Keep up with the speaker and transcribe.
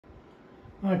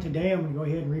Today I'm going to go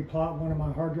ahead and replot one of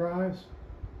my hard drives.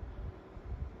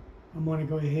 I'm going to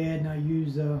go ahead and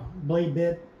use blade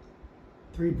bit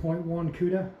 3.1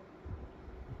 CUDA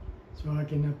so I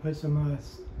can put some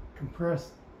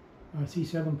compressed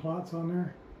C7 plots on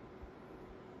there.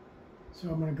 So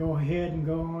I'm going to go ahead and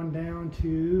go on down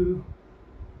to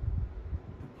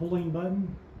the pulling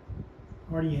button.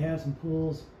 Already have some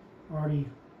pulls already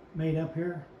made up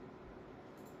here.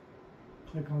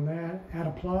 Click on that, add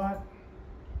a plot.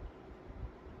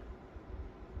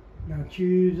 Now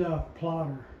choose a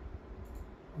plotter.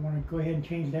 I want to go ahead and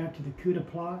change that to the CUDA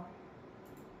plot.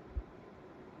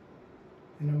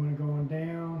 And I'm going to go on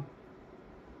down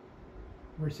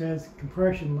where it says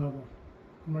compression level.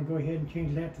 I'm going to go ahead and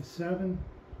change that to 7.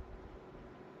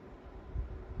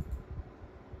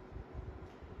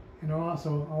 And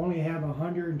also, I only have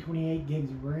 128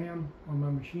 gigs of RAM on my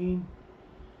machine,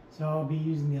 so I'll be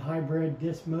using the hybrid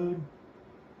disk mode.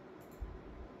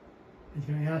 It's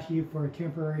going to ask you for a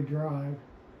temporary drive,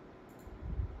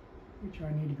 which I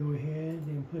need to go ahead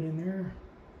and put in there.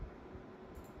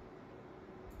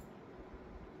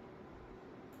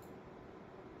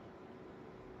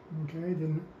 Okay,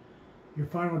 then your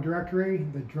final directory,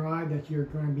 the drive that you're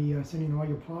going to be sending all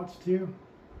your plots to.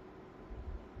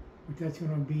 But that's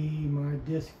going to be my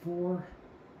disk 4.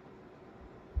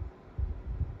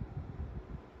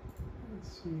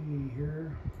 Let's see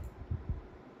here.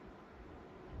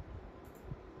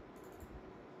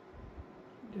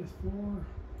 Disk 4.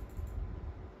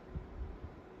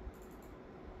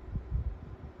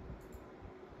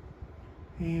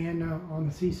 And on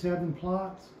the C7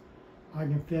 plots, I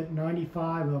can fit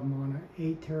 95 of them on an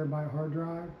 8 terabyte hard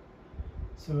drive.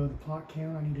 So the plot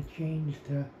count I need to change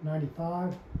to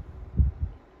 95.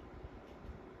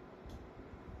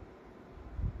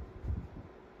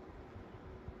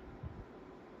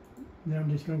 Then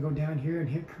I'm just going to go down here and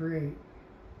hit create.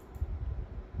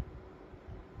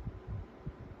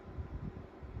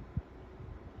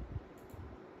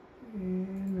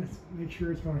 And let's make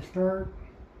sure it's going to start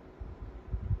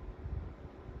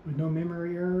with no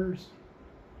memory errors.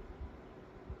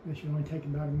 This should only take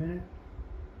about a minute.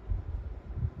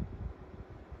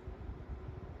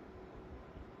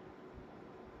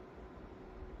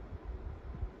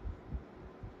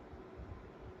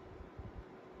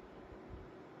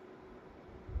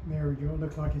 There we go. It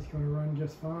looks like it's going to run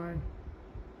just fine.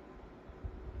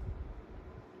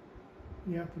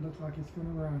 Yep, it looks like it's going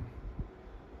to run.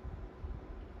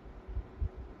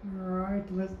 Alright,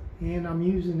 and I'm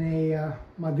using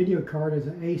my video card as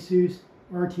an ASUS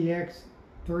RTX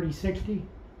 3060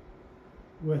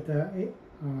 with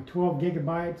 12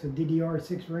 gigabytes of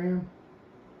DDR5 RAM.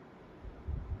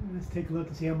 And let's take a look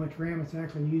and see how much RAM it's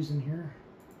actually using here.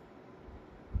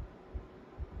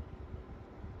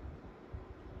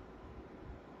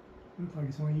 Looks like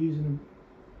it's only using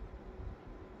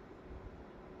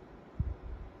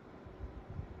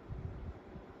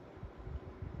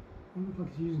Doesn't look like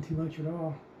it's using too much at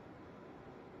all.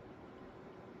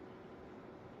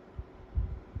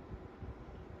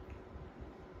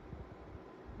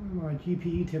 My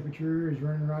GPU temperature is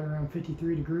running right around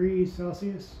 53 degrees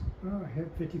Celsius. Oh, I hit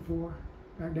 54,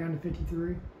 back down to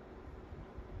 53.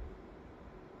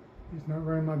 It's not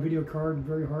running my video card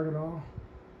very hard at all.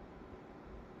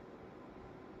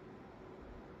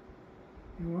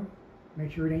 You know what?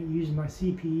 Make sure it ain't using my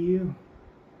CPU.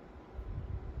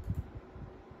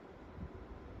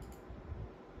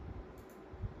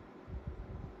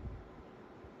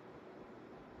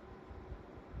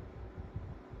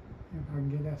 If I can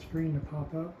get that screen to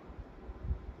pop up.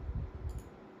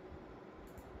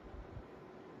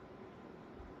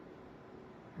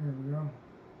 There we go.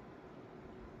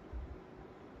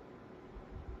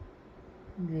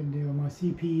 Good deal. My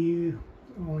CPU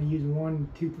only uses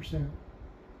 2%.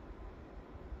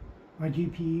 My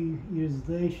GPU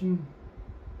utilization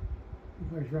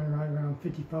looks like it's running right around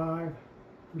 55%,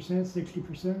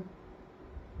 60%.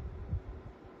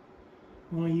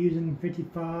 Only using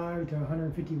 55 to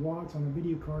 150 watts on the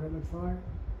video card, it looks like.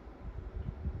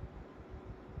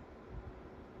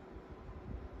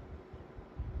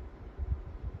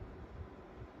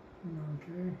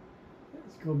 Okay,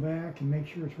 let's go back and make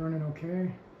sure it's running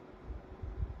okay.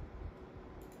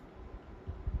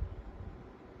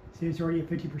 See, it's already at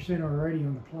 50% already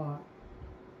on the plot.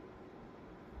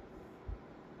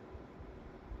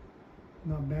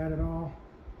 Not bad at all.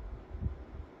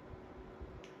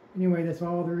 Anyway, that's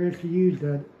all there is to use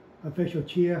the official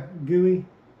Chia GUI,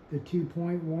 the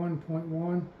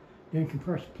 2.1.1, then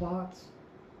compressed plots.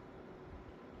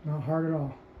 Not hard at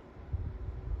all.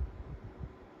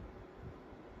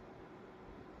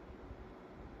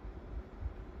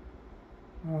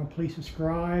 please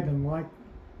subscribe and like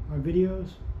my videos.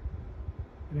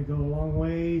 It'll go a long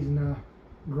ways in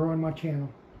growing my channel.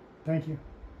 Thank you.